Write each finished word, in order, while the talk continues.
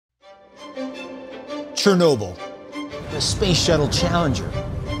Chernobyl, the Space Shuttle Challenger,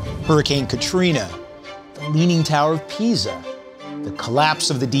 Hurricane Katrina, the Leaning Tower of Pisa, the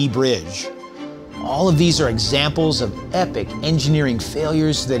collapse of the D Bridge. All of these are examples of epic engineering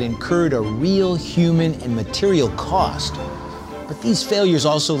failures that incurred a real human and material cost. But these failures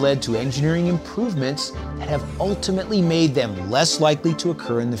also led to engineering improvements that have ultimately made them less likely to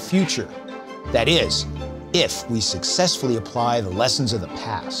occur in the future. That is, if we successfully apply the lessons of the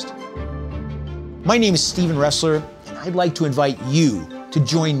past. My name is Stephen Ressler, and I'd like to invite you to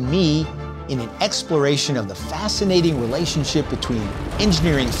join me in an exploration of the fascinating relationship between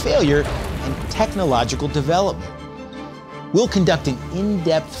engineering failure and technological development. We'll conduct an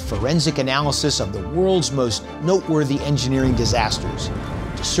in-depth forensic analysis of the world's most noteworthy engineering disasters,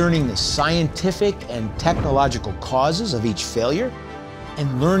 discerning the scientific and technological causes of each failure,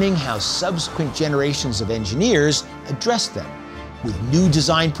 and learning how subsequent generations of engineers addressed them with new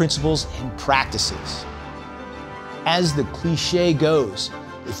design principles and practices. As the cliche goes,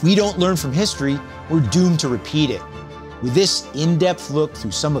 if we don't learn from history, we're doomed to repeat it. With this in-depth look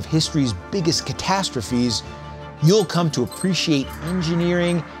through some of history's biggest catastrophes, you'll come to appreciate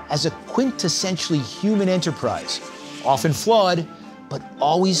engineering as a quintessentially human enterprise, often flawed, but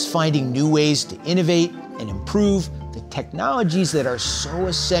always finding new ways to innovate and improve the technologies that are so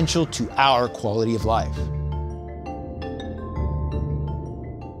essential to our quality of life.